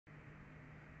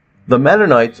The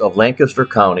Mennonites of Lancaster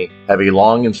County have a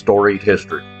long and storied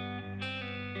history.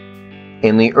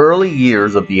 In the early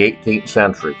years of the 18th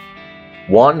century,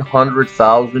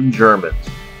 100,000 Germans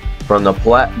from the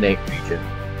Palatinate region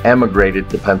emigrated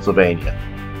to Pennsylvania.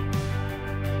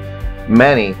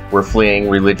 Many were fleeing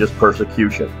religious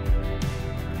persecution.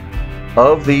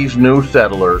 Of these new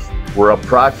settlers were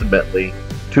approximately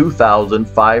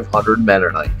 2,500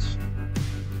 Mennonites.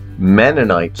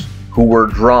 Mennonites who were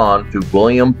drawn to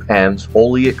William Penn's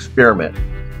holy experiment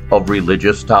of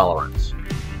religious tolerance.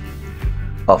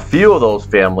 A few of those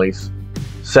families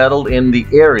settled in the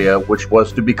area which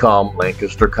was to become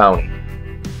Lancaster County.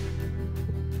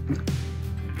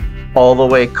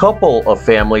 Although a couple of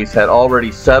families had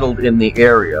already settled in the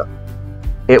area,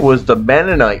 it was the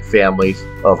Mennonite families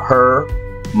of Herr,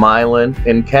 Milan,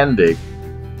 and Kendig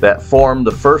that formed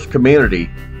the first community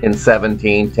in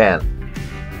 1710.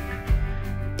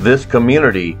 This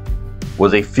community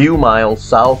was a few miles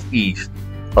southeast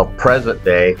of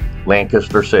present-day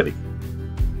Lancaster City.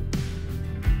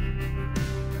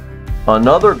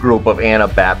 Another group of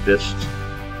Anabaptists,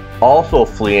 also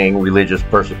fleeing religious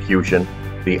persecution,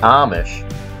 the Amish,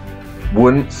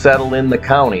 wouldn't settle in the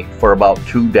county for about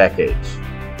 2 decades.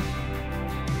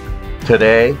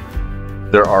 Today,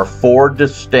 there are 4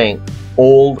 distinct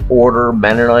Old Order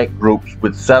Mennonite groups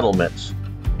with settlements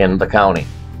in the county.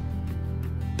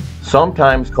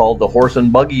 Sometimes called the Horse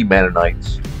and Buggy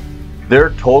Mennonites,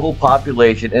 their total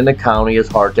population in the county is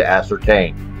hard to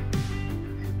ascertain.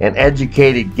 An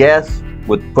educated guess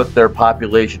would put their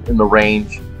population in the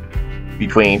range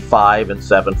between 5,000 and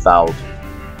 7,000.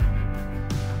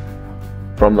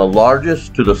 From the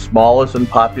largest to the smallest in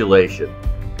population,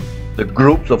 the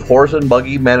groups of Horse and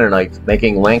Buggy Mennonites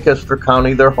making Lancaster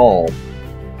County their home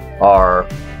are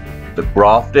the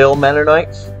Groffdale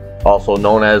Mennonites, also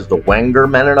known as the Wenger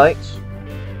Mennonites,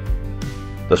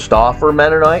 the Stauffer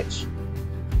Mennonites,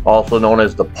 also known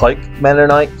as the Pike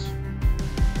Mennonites,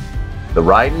 the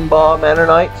Reidnebach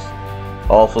Mennonites,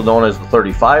 also known as the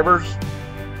 35ers,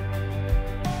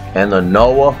 and the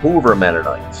Noah Hoover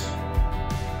Mennonites.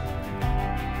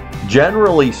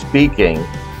 Generally speaking,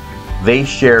 they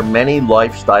share many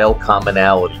lifestyle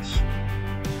commonalities.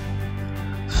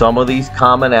 Some of these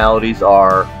commonalities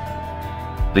are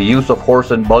the use of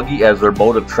horse and buggy as their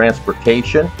mode of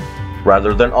transportation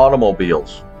rather than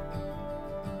automobiles.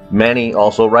 Many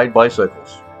also ride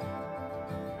bicycles.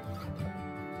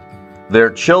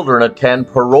 Their children attend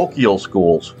parochial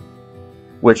schools,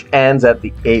 which ends at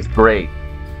the 8th grade.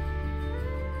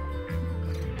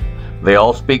 They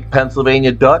all speak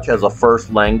Pennsylvania Dutch as a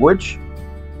first language.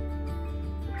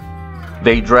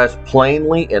 They dress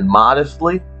plainly and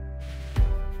modestly.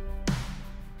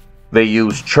 They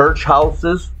use church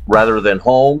houses rather than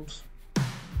homes.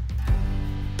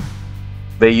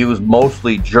 They use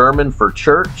mostly German for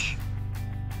church.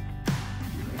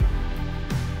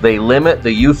 They limit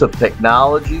the use of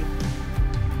technology.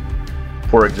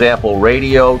 For example,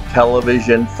 radio,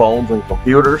 television, phones, and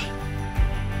computers.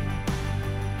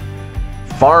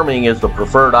 Farming is the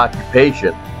preferred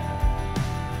occupation.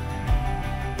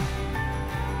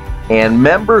 And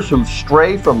members who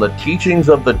stray from the teachings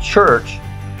of the church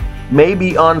may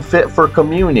be unfit for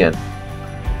communion,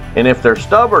 and if they're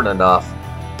stubborn enough,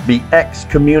 be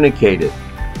excommunicated.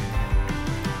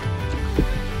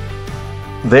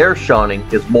 Their shunning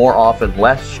is more often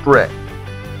less strict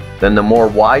than the more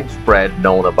widespread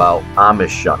known about Amish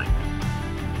shunning.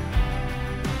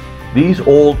 These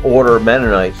Old Order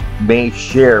Mennonites may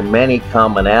share many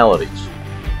commonalities,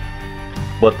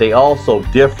 but they also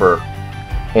differ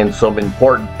in some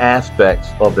important aspects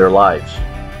of their lives.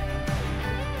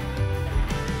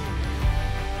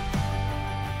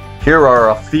 Here are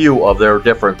a few of their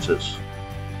differences.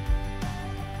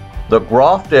 The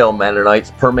Groffdale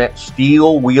Mennonites permit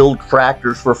steel-wheeled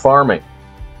tractors for farming.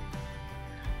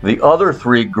 The other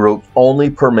 3 groups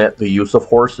only permit the use of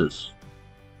horses.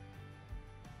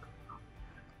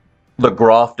 The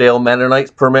Groffdale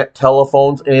Mennonites permit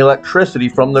telephones and electricity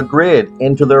from the grid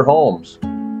into their homes,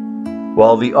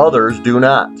 while the others do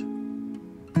not.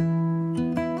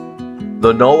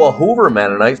 The Noah Hoover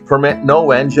Mennonites permit no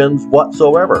engines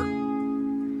whatsoever.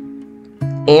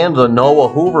 And the Noah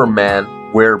Hoover men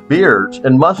wear beards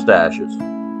and mustaches,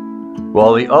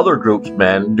 while the other group's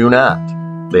men do not.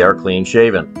 They are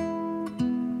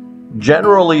clean-shaven.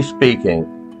 Generally speaking,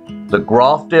 the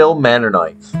Groffdale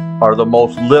Mennonites are the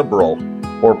most liberal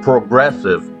or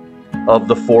progressive of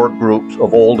the 4 groups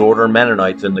of Old Order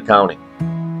Mennonites in the county.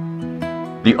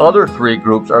 The other 3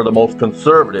 groups are the most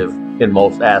conservative in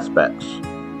most aspects.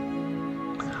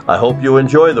 I hope you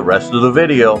enjoy the rest of the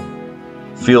video.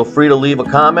 Feel free to leave a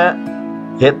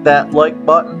comment, hit that like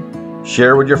button,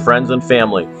 Share with your friends and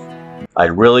family.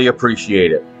 I'd really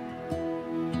appreciate it.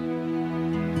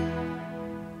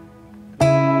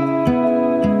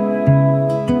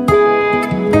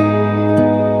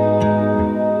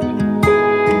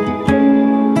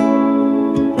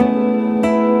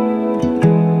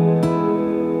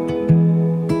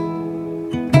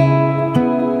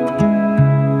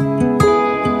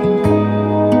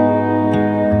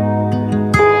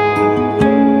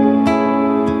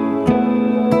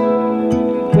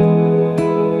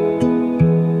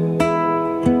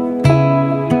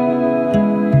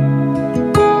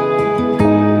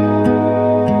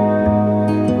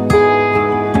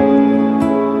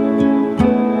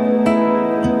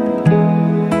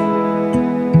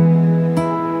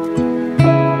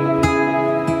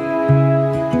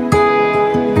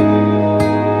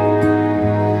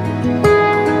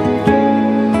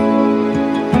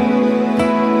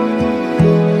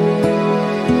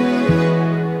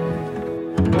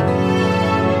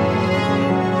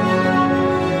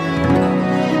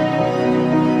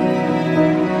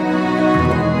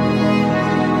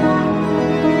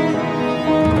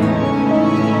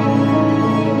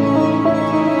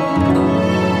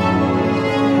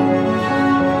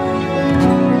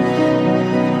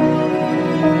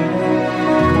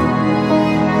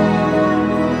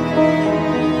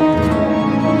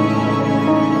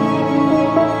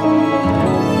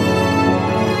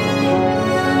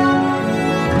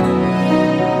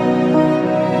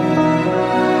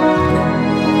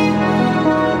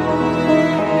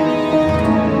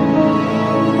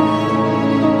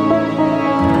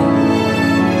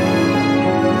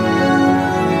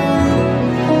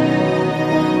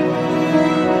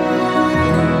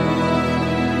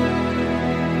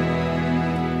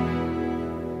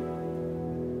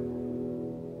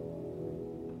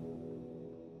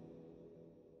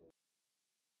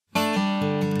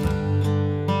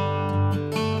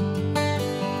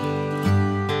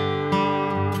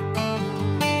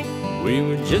 We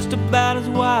were just about as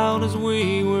wild as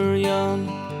we were young,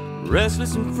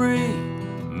 restless and free,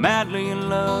 madly in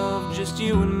love, just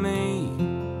you and me.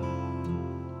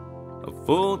 A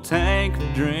full tank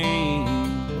of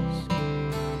dreams,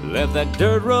 left that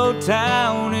dirt road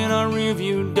town in our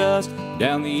rearview dust.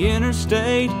 Down the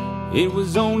interstate, it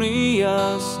was only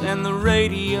us and the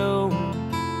radio,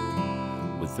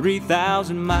 with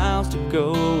 3,000 miles to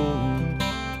go.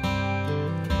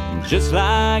 And just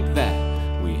like that,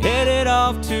 we headed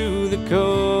off to the coast.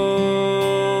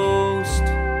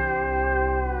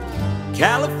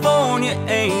 California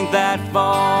ain't that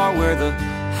far, where the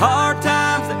hard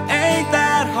times ain't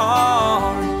that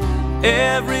hard.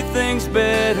 Everything's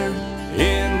better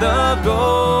in the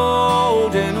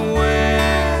Golden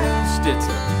West. It's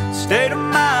a state of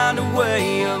mind, a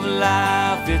way of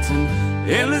life. It's an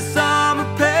endless summer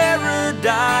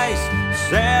paradise.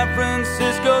 San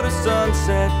Francisco to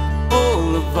Sunset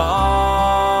Boulevard.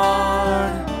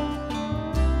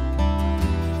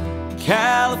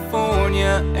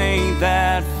 California ain't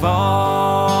that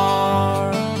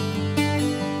far.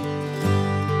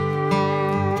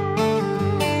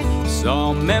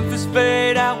 Saw Memphis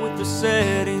fade out with the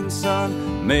setting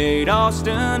sun, made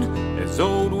Austin as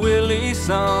old Willie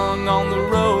sung on the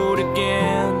road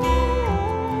again,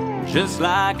 just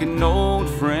like an old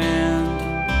friend.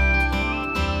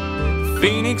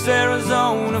 Phoenix,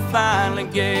 Arizona finally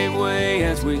gave way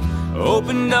as we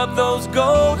opened up those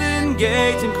golden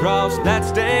gates and crossed that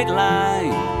state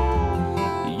line.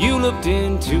 You looked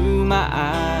into my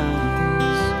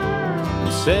eyes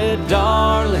and said,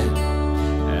 darling,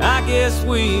 I guess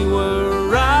we were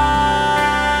right.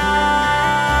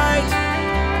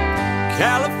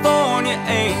 California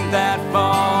ain't that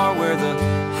far, where the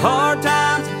hard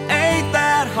times ain't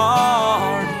that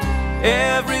hard.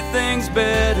 Everything's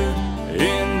better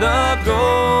in the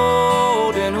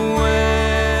Golden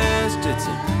West. It's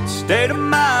a state of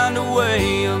mind, a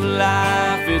way of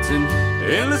life. It's an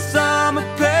endless summer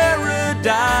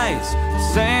paradise.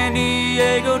 San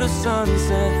Diego to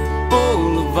Sunset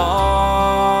Boulevard.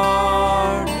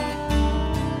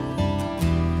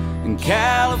 And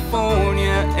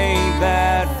California ain't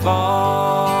that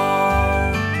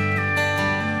far.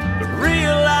 But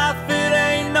real life, it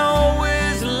ain't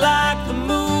always like the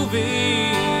movies,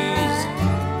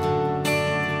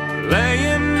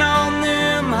 laying on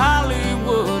them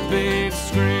Hollywood big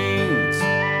screens.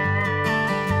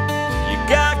 You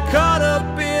got caught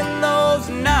up in those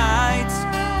nights,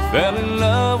 fell in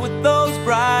love with those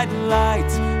bright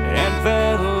lights, and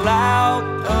fell out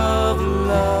of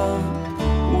love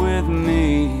with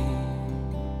me.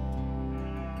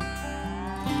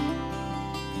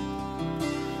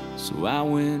 So I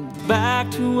went back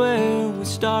to where we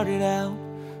started out,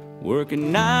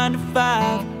 working 9 to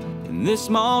 5 in this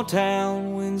small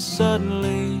town, when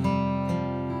suddenly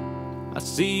I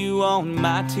see you on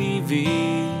my TV.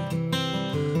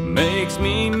 Makes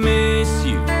me miss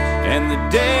you and the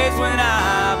days when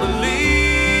I believe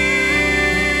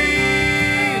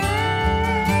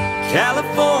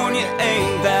California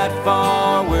ain't that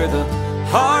far, where the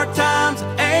hard times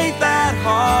ain't that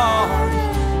hard.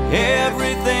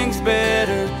 Everything's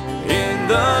better in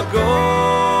the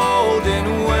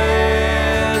Golden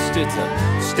West. It's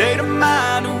a state of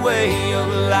mind, a way of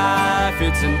life.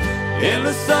 It's an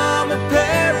endless summer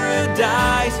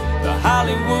paradise. The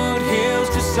Hollywood Hills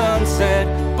to Sunset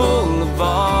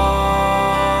Boulevard.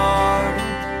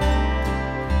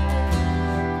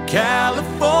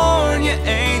 California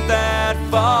ain't that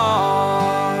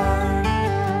far,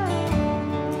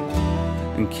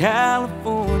 and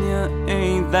California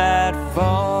ain't that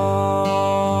far.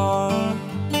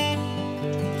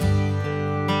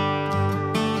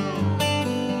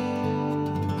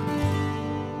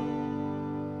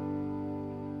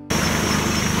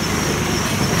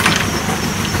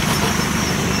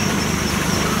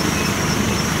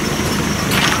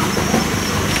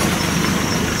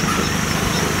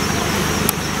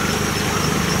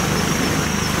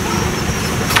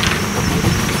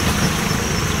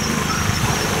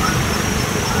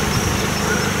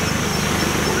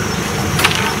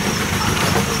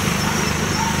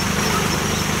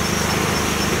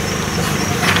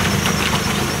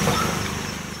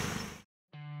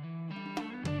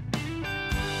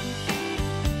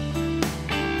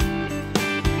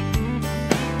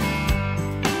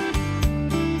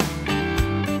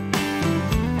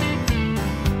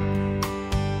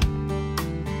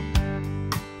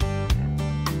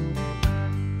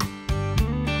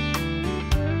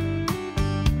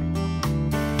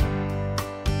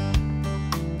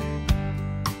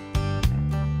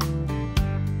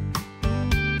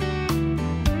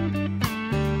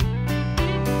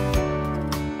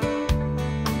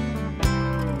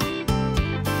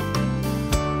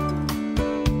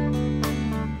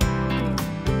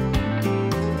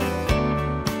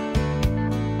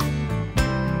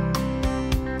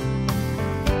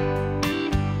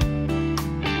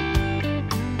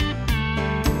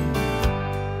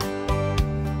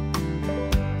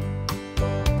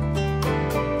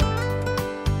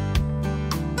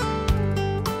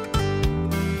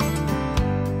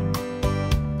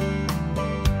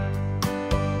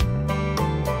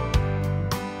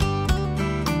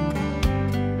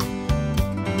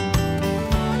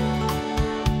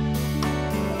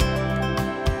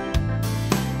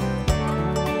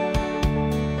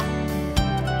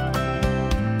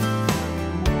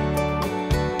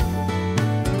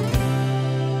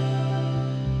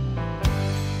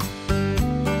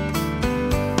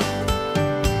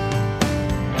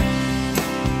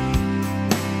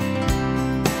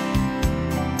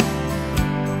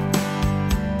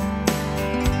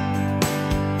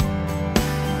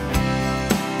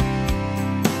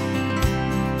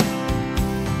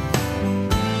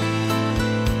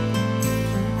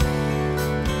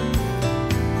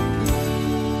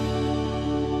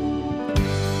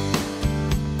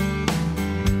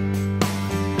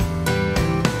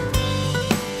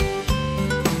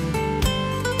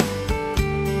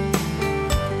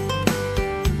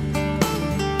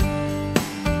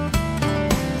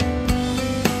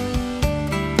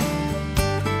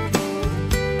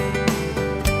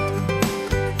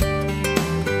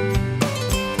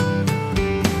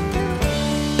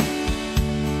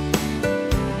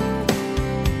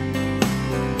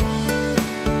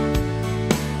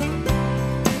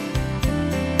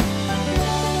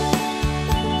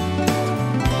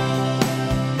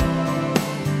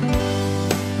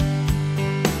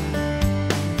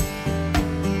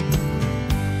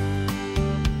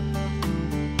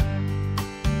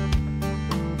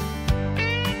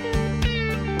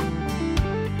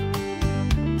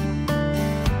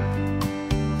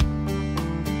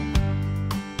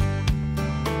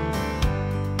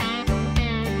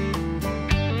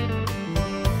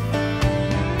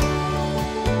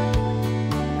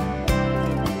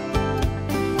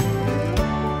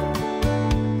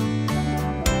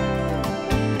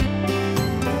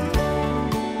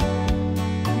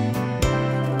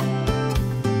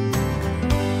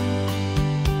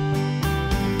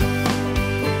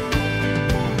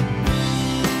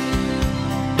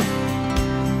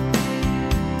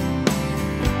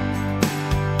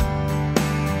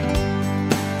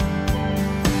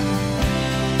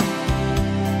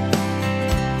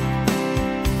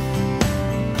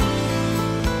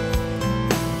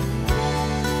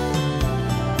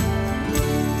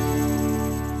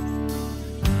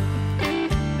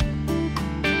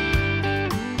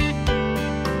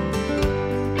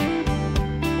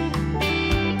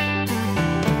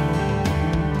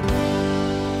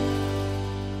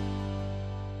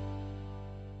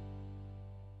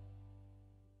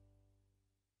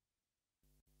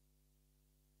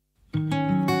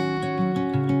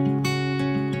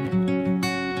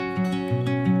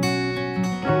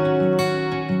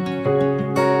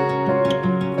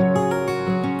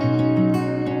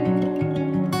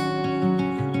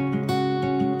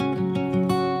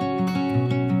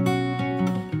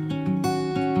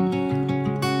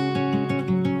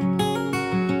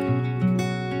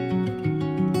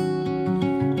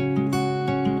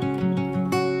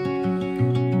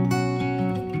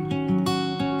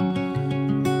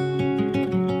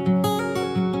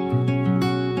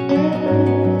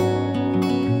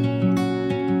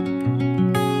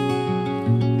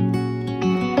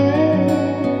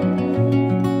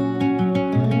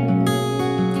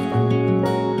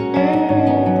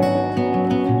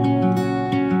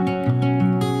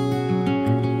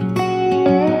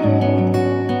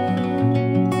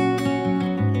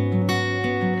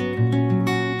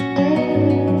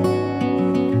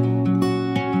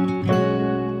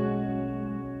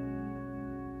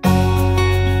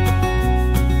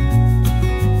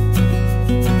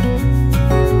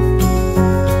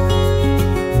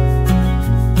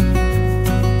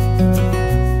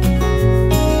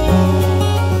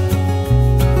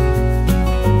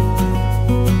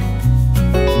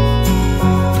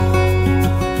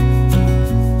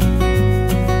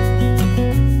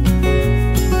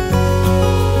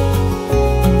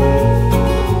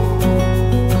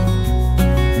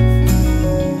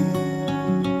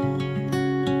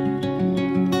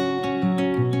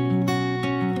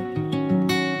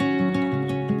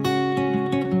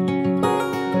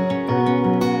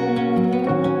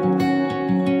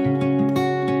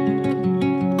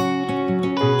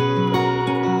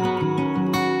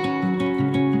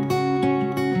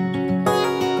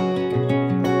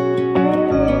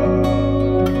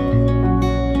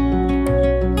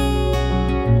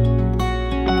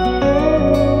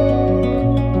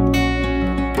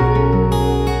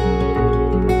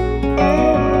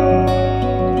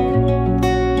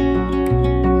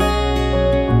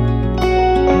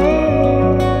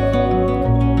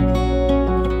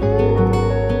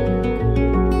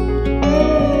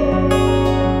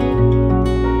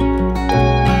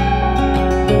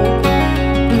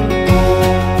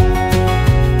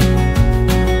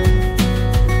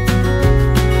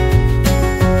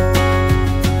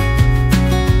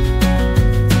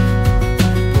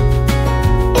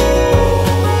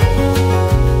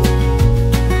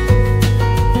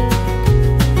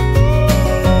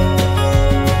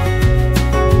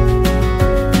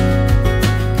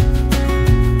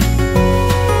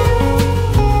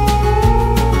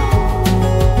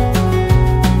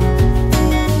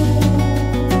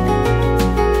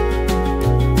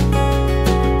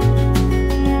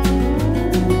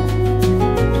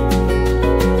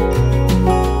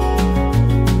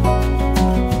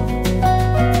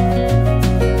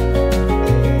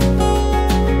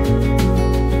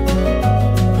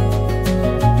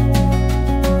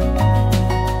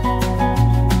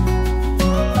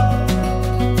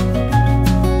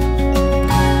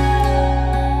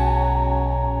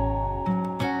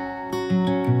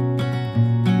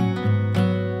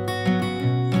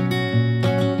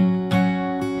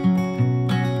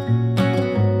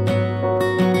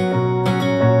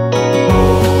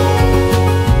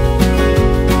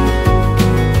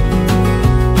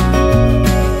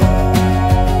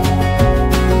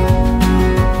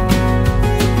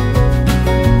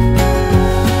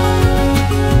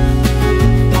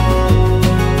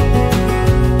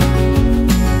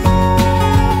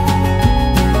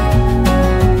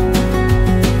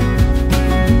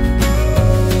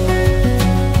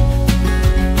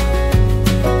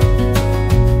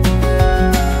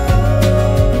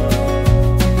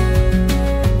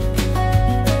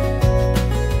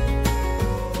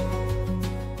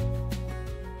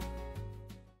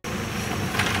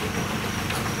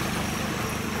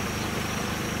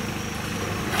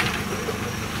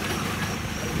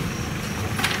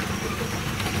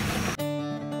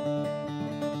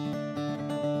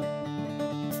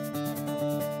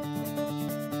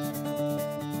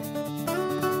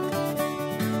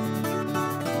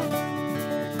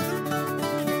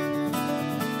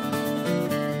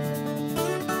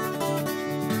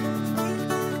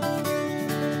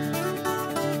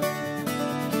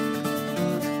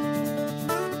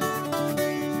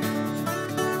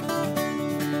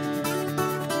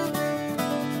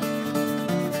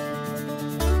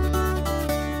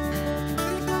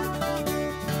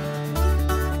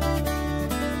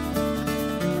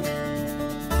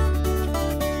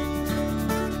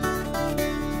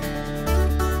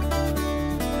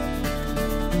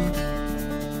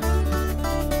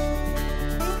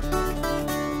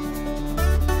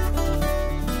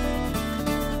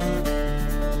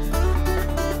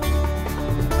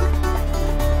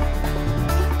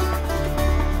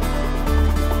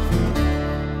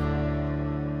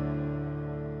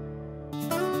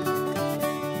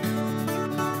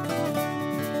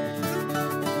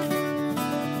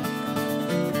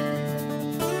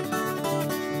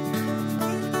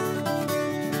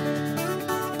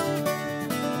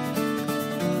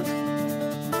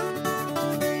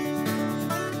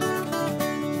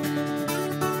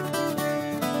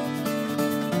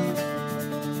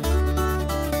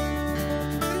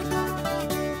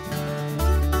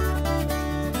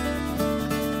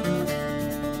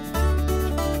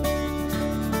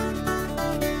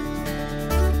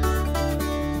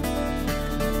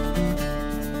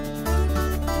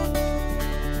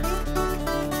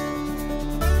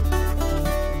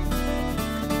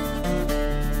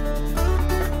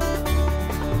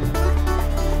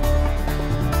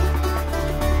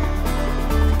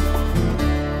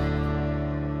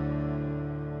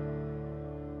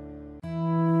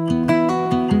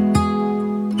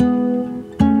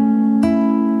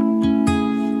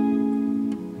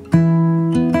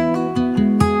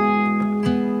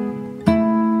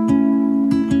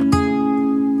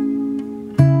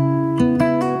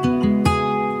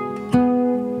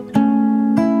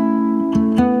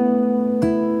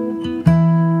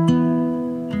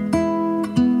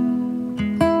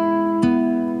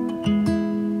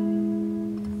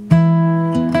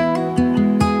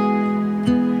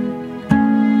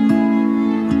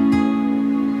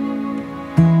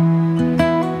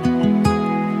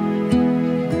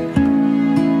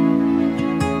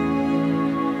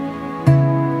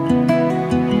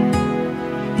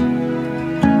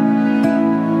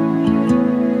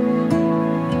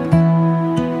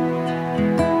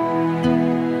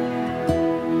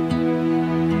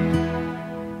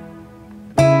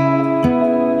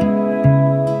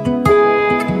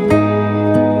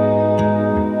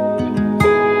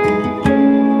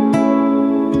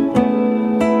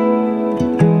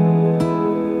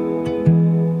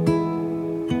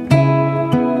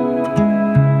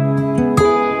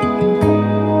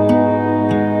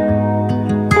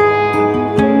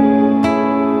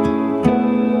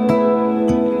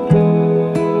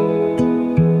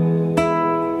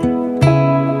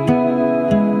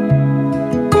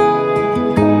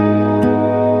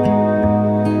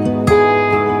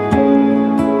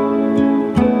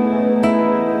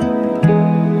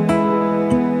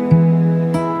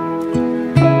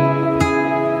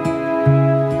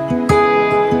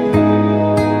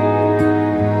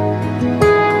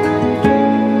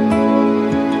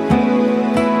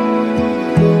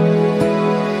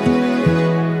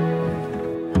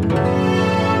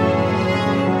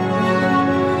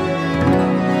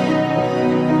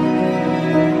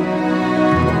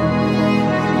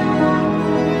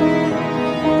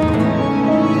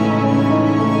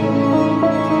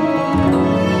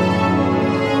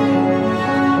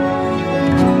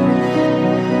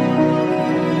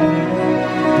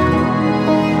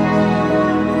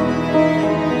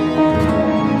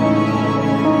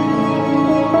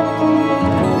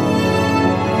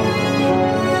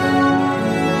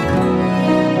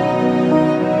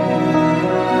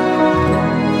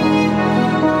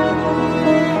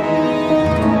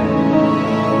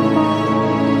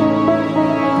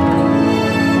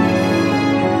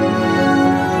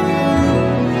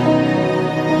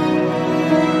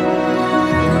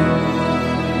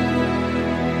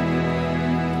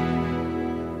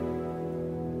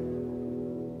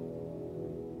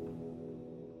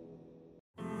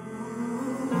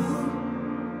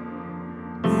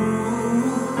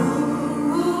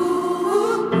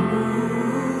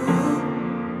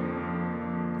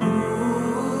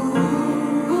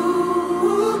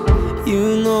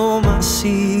 You know my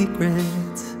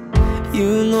secrets,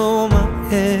 you know my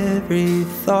every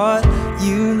thought,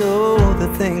 you know the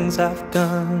things I've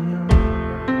done.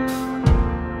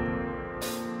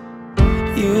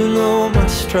 You know my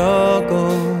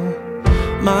struggle,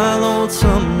 my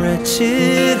lonesome,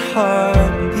 wretched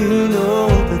heart. You know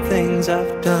the things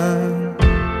I've done.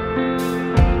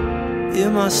 It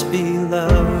must be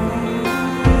love.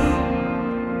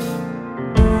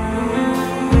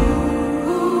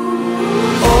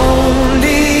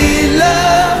 Only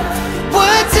love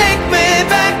would take me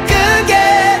back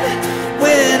again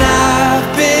when I've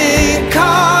been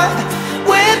caught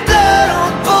with blood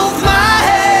on both my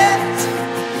hands.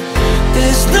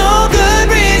 There's no good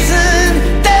reason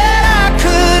that I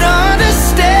could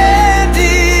understand.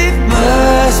 It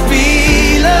must be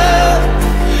love.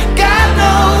 God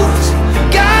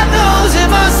knows it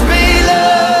must be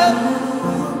love.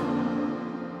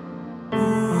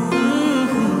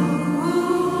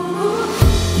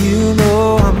 You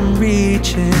know I'm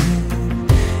reaching,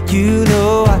 you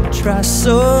know I try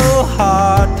so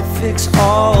hard to fix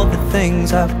all the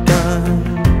things I've done.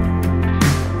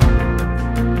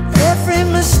 Every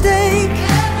mistake,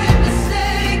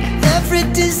 every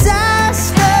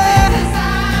disaster,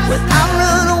 when I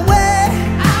run away,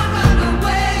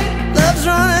 love's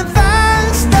running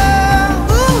faster.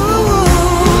 Ooh.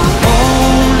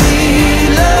 Only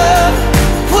love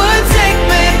would take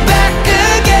me back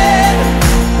again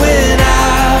when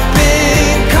I've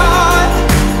been caught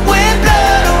with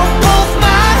blood on both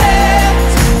my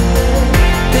hands.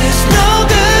 There's no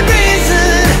good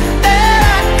reason that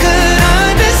I could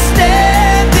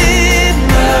understand. It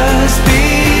must be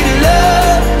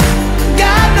love.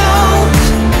 God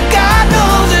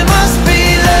knows it must be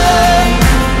love.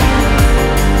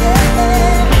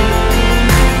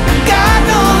 God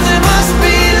knows it must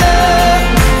be love.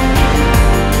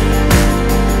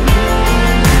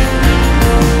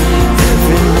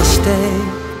 Every mistake,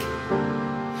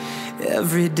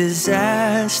 every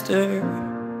disaster,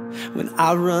 when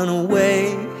I run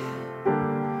away,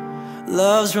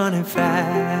 love's running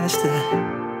faster.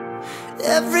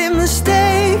 Every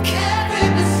mistake,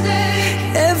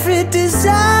 every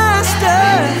disaster,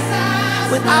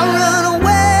 when I run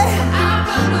away,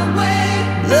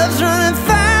 love's running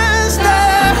faster.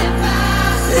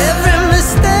 Every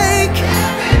mistake,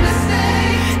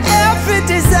 every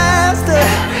disaster,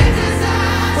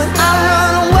 when I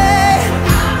run away,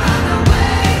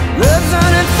 love's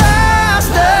running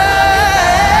faster.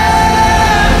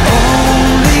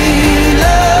 Only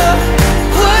love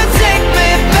would take me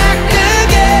back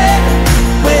again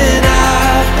when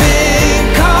I've been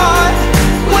caught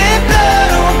with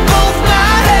blood on both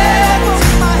my hands.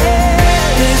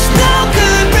 There's no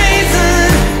good reason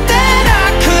that I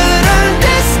could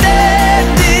understand.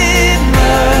 It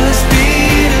must be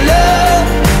love.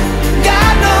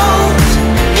 God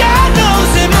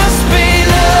knows it must be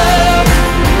love.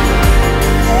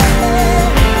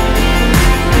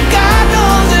 God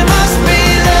knows it must be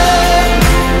love.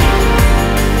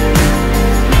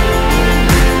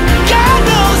 God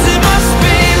knows it must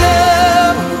be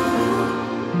love.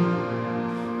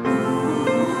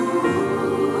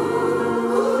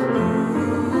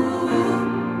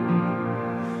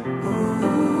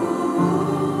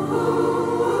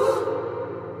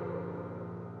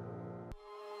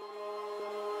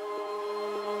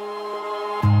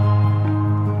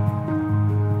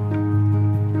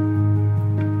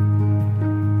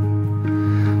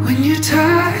 When you're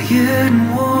tired and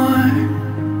worn,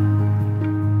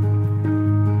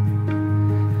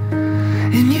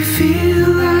 and you feel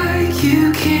like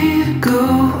you can't go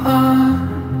on,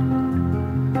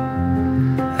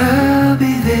 I'll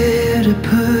be there to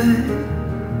put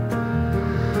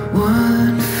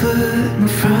one foot in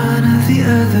front of the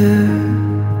other.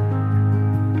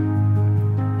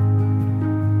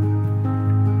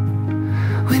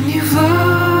 When you've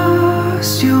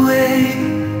lost your way,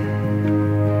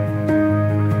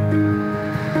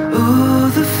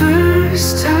 oh, the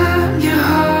first time your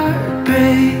heart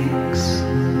breaks,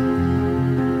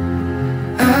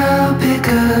 I'll pick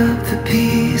up the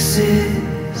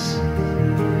pieces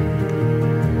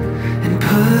and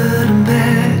put them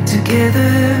back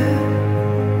together.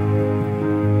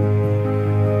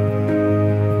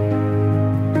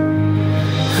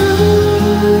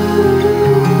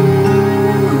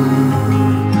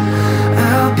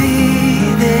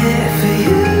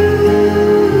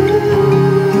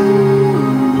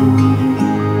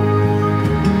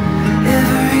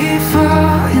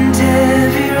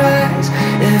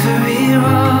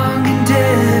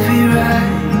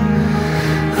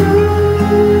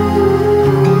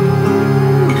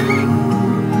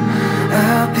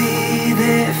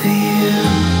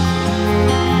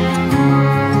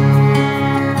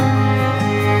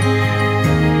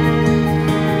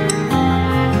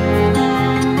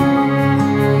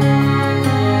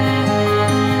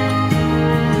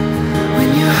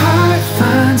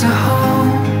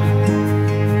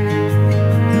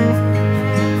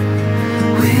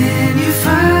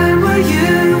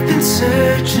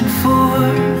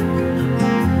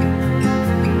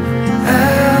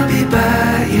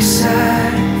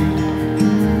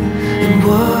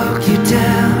 you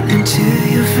down into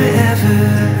your forever.